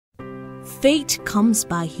Faith comes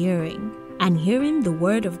by hearing, and hearing the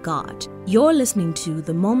word of God. You're listening to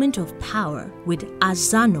The Moment of Power with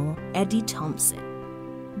Azano Eddie Thompson.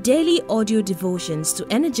 Daily audio devotions to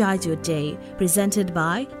energize your day, presented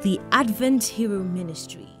by the Advent Hero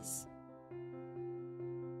Ministries.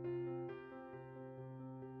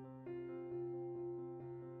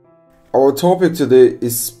 Our topic today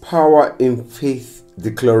is Power in Faith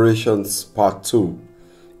Declarations Part 2.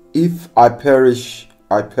 If I perish,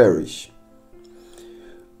 I perish.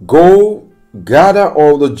 Go, gather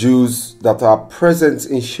all the Jews that are present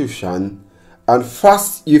in Shushan, and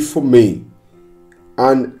fast ye for me,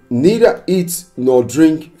 and neither eat nor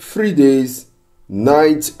drink 3 days,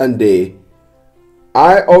 night and day.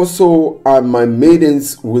 I also and my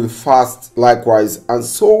maidens will fast likewise, and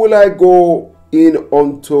so will I go in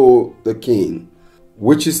unto the king,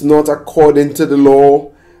 which is not according to the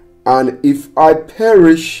law, and if I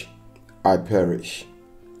perish, I perish.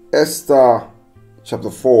 Esther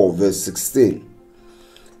chapter 4 verse 16.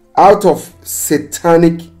 Out of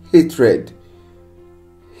satanic hatred,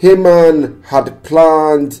 Haman had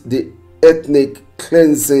planned the ethnic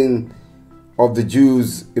cleansing of the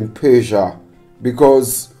Jews in Persia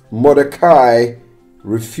because Mordecai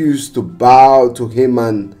refused to bow to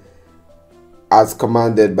Haman as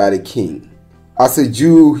commanded by the king. As a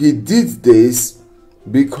Jew, he did this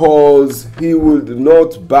because he would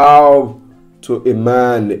not bow to a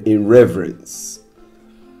man in reverence.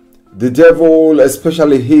 The devil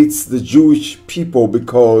especially hates the Jewish people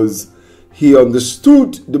because he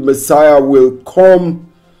understood the Messiah will come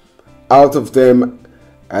out of them,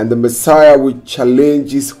 and the Messiah will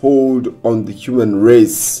challenge his hold on the human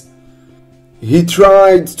race. He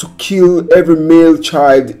tried to kill every male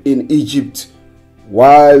child in Egypt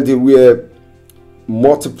while they were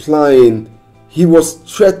multiplying. He was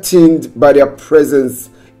threatened by their presence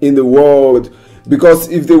in the world, because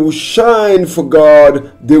if they would shine for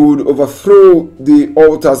God, they would overthrow the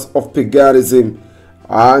altars of paganism,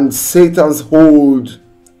 and Satan's hold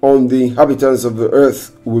on the inhabitants of the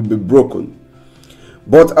earth would be broken.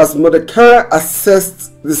 But as Mordecai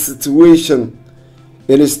assessed the situation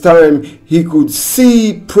in his time, he could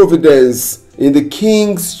see providence in the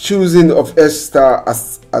king's choosing of Esther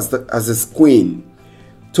as his queen.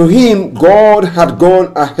 To him, God had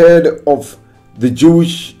gone ahead of the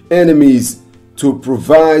Jewish enemies to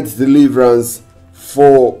provide deliverance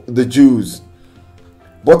for the Jews.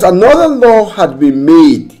 But another law had been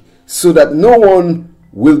made so that no one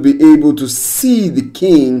will be able to see the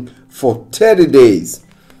king for 30 days.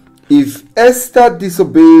 If Esther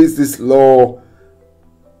disobeys this law,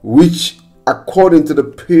 which according to the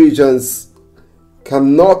Persians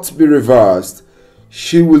cannot be reversed,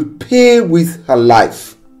 she will pay with her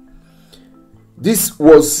life. This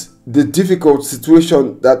was the difficult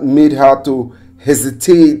situation that made her to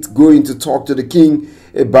hesitate going to talk to the king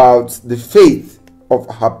about the faith of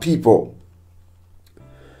her people.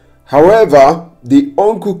 However, the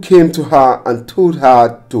uncle came to her and told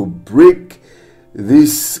her to break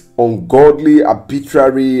this ungodly,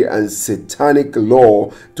 arbitrary, and satanic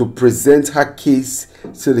law to present her case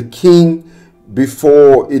to the king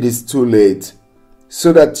before it is too late,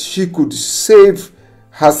 so that she could save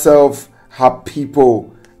herself, her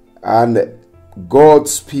people, and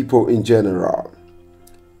God's people in general.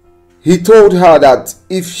 He told her that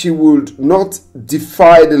if she would not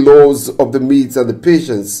defy the laws of the Medes and the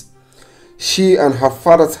Persians, she and her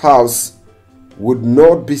father's house would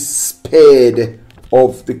not be spared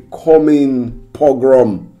of the coming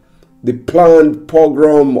pogrom, the planned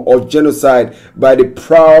pogrom or genocide by the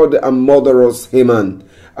proud and murderous Haman,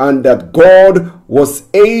 and that God was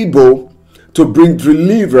able to bring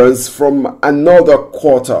deliverance from another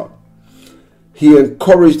quarter. He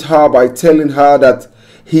encouraged her by telling her that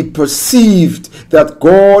he perceived that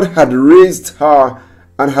God had raised her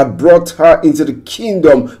and had brought her into the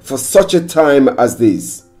kingdom for such a time as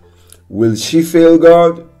this. Will she fail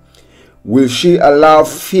God? Will she allow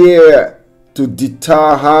fear to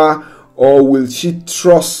deter her, or will she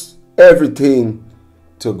trust everything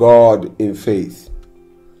to God in faith?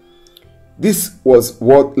 This was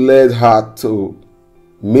what led her to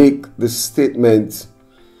make the statement,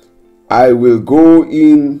 I will go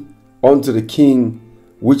in unto the king,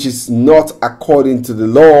 which is not according to the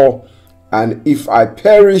law, and if I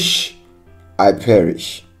perish, I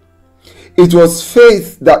perish. It was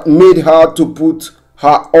faith that made her to put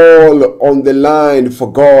her all on the line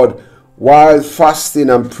for God while fasting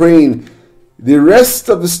and praying. The rest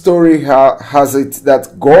of the story has it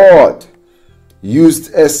that God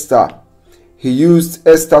used Esther. He used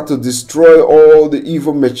Esther to destroy all the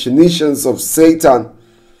evil machinations of Satan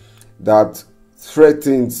that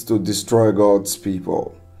threatens to destroy God's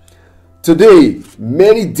people. Today,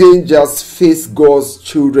 many dangers face God's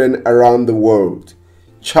children around the world.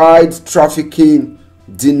 Child trafficking,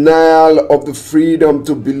 denial of the freedom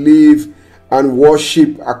to believe and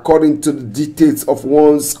worship according to the dictates of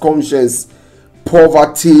one's conscience,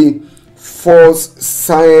 poverty, false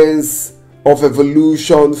science of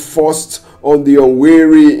evolution forced on the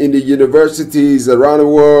unwary in the universities around the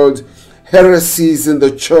world, heresies in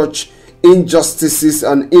the church, injustices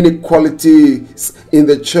and inequalities in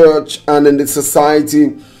the church and in the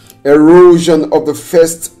society, erosion of the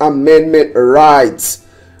First Amendment rights,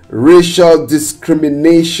 racial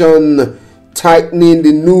discrimination, tightening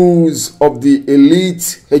the noose of the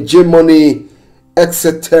elite hegemony,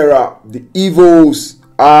 etc. The evils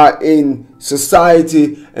are in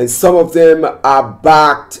society, and some of them are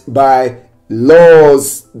backed by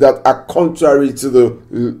laws that are contrary to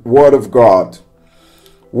the Word of God.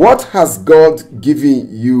 What has God given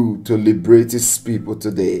you to liberate His people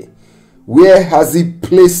today? Where has He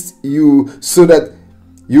placed you so that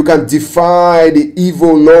you can defy the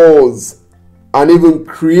evil laws and even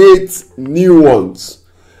create new ones?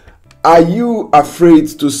 Are you afraid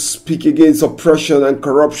to speak against oppression and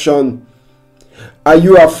corruption? Are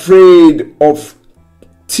you afraid of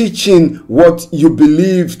teaching what you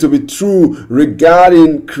believe to be true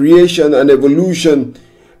regarding creation and evolution?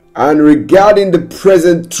 And regarding the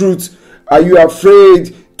present truth, are you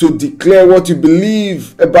afraid to declare what you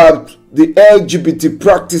believe about the LGBT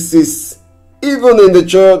practices, even in the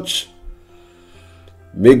church?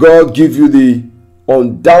 May God give you the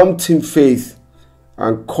undaunted faith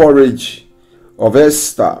and courage of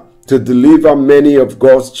Esther to deliver many of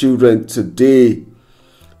God's children today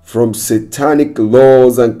from satanic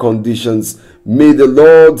laws and conditions. May the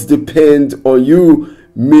Lord depend on you.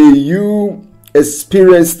 May you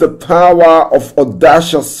experience the power of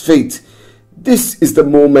audacious faith. This is the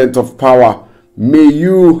moment of power. May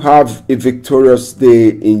you have a victorious day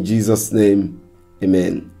in Jesus' name.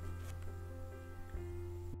 Amen.